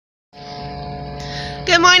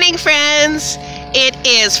Good morning, friends. It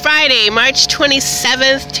is Friday, March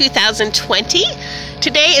 27th, 2020.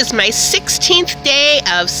 Today is my 16th day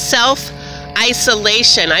of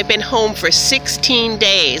self-isolation. I've been home for 16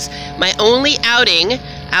 days. My only outing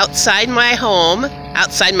outside my home,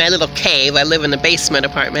 outside my little cave, I live in a basement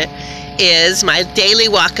apartment, is my daily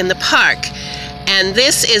walk in the park. And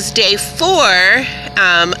this is day 4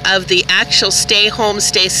 of the actual stay home,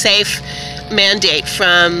 stay safe mandate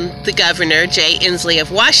from the governor, Jay Inslee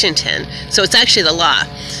of Washington. So it's actually the law.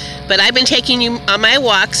 But I've been taking you on my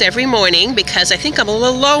walks every morning because I think I'm a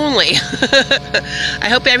little lonely. I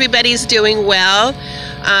hope everybody's doing well.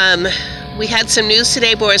 We had some news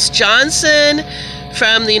today. Boris Johnson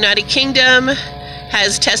from the United Kingdom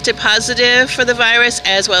has tested positive for the virus,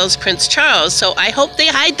 as well as Prince Charles. So I hope they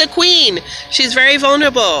hide the Queen. She's very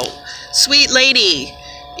vulnerable. Sweet lady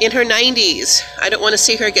in her 90s. I don't want to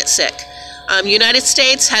see her get sick. United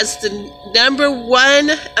States has the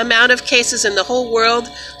 #1 amount of cases in the whole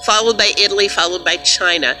world, followed by Italy, followed by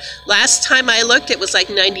China. Last time I looked, it was like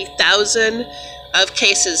 90,000 of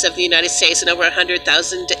cases of the United States and over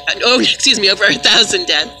 100,000, over 1,000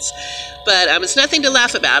 deaths. But it's nothing to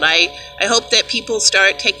laugh about. I hope that people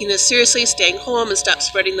start taking this seriously, staying home, and stop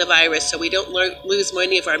spreading the virus so we don't lose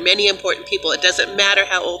many of our many important people. It doesn't matter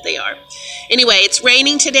how old they are. Anyway, it's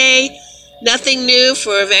raining today. Nothing new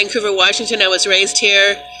for Vancouver, Washington. I was raised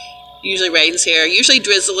here. Usually rains here. Usually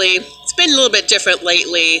drizzly. It's been a little bit different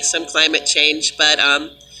lately. Some climate change. But I'm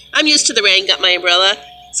used to the rain. Got my umbrella.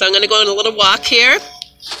 So I'm going to go on a little walk here.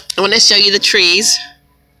 I want to show you the trees.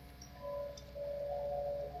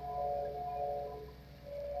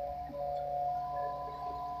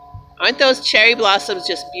 Aren't those cherry blossoms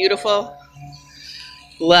just beautiful?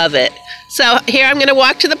 Love it. So here I'm going to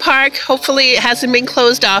walk to the park. Hopefully it hasn't been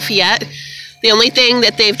closed off yet. The only thing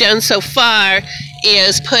that they've done so far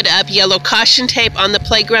is put up yellow caution tape on the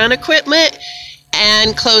playground equipment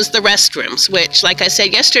and close the restrooms, which, like I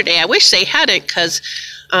said yesterday, I wish they hadn't, because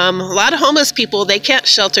a lot of homeless people, they can't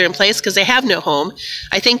shelter in place because they have no home.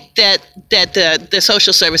 I think that the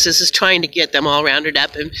social services is trying to get them all rounded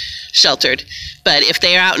up and sheltered. But if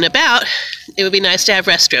they are out and about, it would be nice to have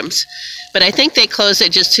restrooms. But I think they closed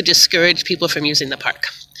it just to discourage people from using the park.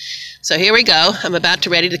 So here we go. I'm about to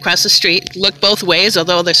ready to cross the street. Look both ways,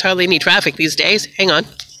 although there's hardly any traffic these days. Hang on.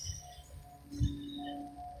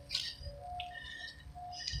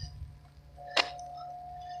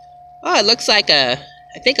 Oh, it looks like I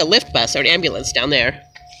think a lift bus or an ambulance down there.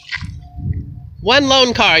 One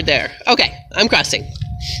lone car there. Okay, I'm crossing.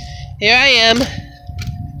 Here I am.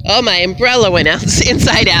 Oh, my umbrella went out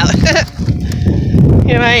inside out.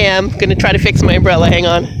 Here I am. Gonna try to fix my umbrella. Hang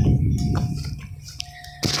on.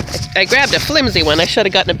 I grabbed a flimsy one. I should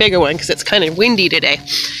have gotten a bigger one because it's kind of windy today.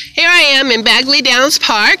 Here I am in Bagley Downs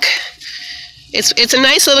Park. It's a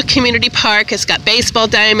nice little community park. It's got baseball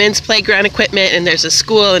diamonds, playground equipment, and there's a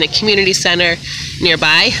school and a community center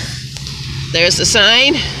nearby. There's the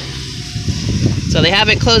sign. So they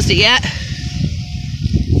haven't closed it yet.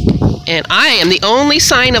 And I am the only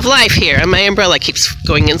sign of life here, and my umbrella keeps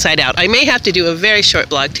going inside out. I may have to do a very short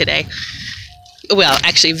blog today. Well,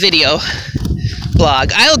 actually video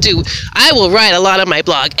blog. I will write a lot on my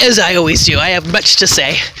blog, as I always do. I have much to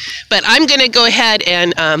say. But I'm going to go ahead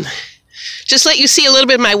and just let you see a little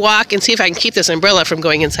bit of my walk and see if I can keep this umbrella from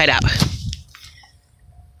going inside out.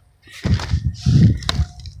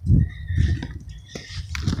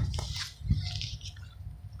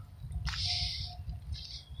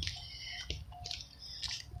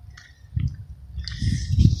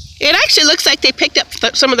 It actually looks like they picked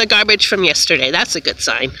up some of the garbage from yesterday. That's a good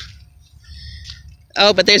sign.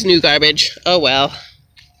 Oh, but there's new garbage. Oh, well.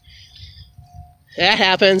 That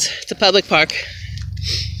happens. It's a public park.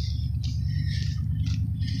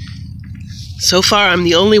 So far, I'm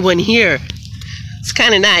the only one here. It's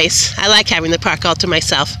kind of nice. I like having the park all to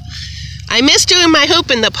myself. I miss doing my hoop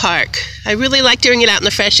in the park. I really like doing it out in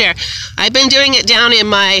the fresh air. I've been doing it down in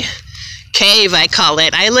my cave, I call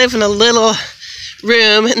it. I live in a little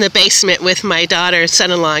room in the basement with my daughter,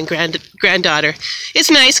 son-in-law, and granddaughter.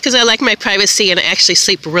 It's nice because I like my privacy, and I actually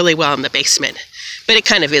sleep really well in the basement. But it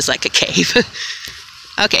kind of is like a cave.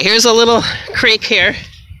 Okay, here's a little creek here.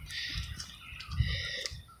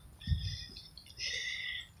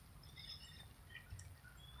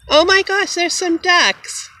 Oh my gosh, there's some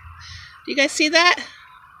ducks. Do you guys see that?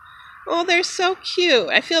 Oh, they're so cute.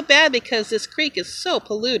 I feel bad because this creek is so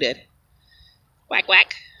polluted. Quack,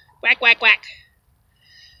 quack. Quack, quack, quack.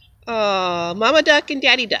 Oh, Mama Duck and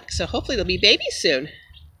Daddy Duck. So hopefully they'll be babies soon.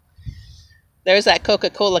 There's that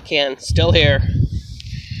Coca-Cola can, still here.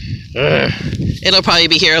 It'll probably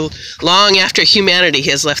be here long after humanity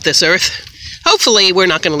has left this earth. hopefully we're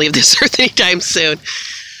not going to leave this earth anytime soon.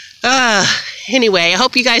 Anyway, I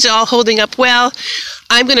hope you guys are all holding up well.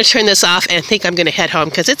 I'm going to turn this off and think I'm going to head home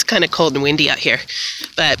because it's kind of cold and windy out here.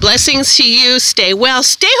 But blessings to you. Stay well.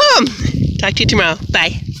 Stay home. Talk to you tomorrow.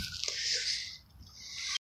 Bye.